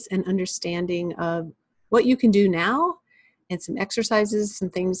ideas and understanding of what you can do now, and some exercises, some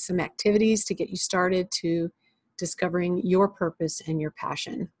things, some activities to get you started to discovering your purpose and your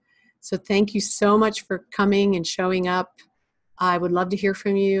passion. So thank you so much for coming and showing up. I would love to hear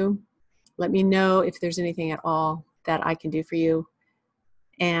from you. Let me know if there's anything at all that I can do for you.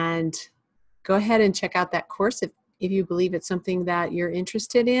 And go ahead and check out that course if you believe it's something that you're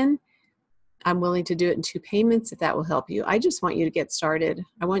interested in. I'm willing to do it in 2 payments if that will help you. I just want you to get started.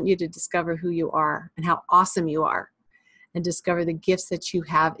 I want you to discover who you are and how awesome you are, and discover the gifts that you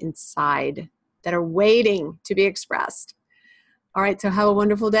have inside that are waiting to be expressed. All right, so have a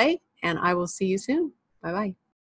wonderful day, and I will see you soon. Bye-bye.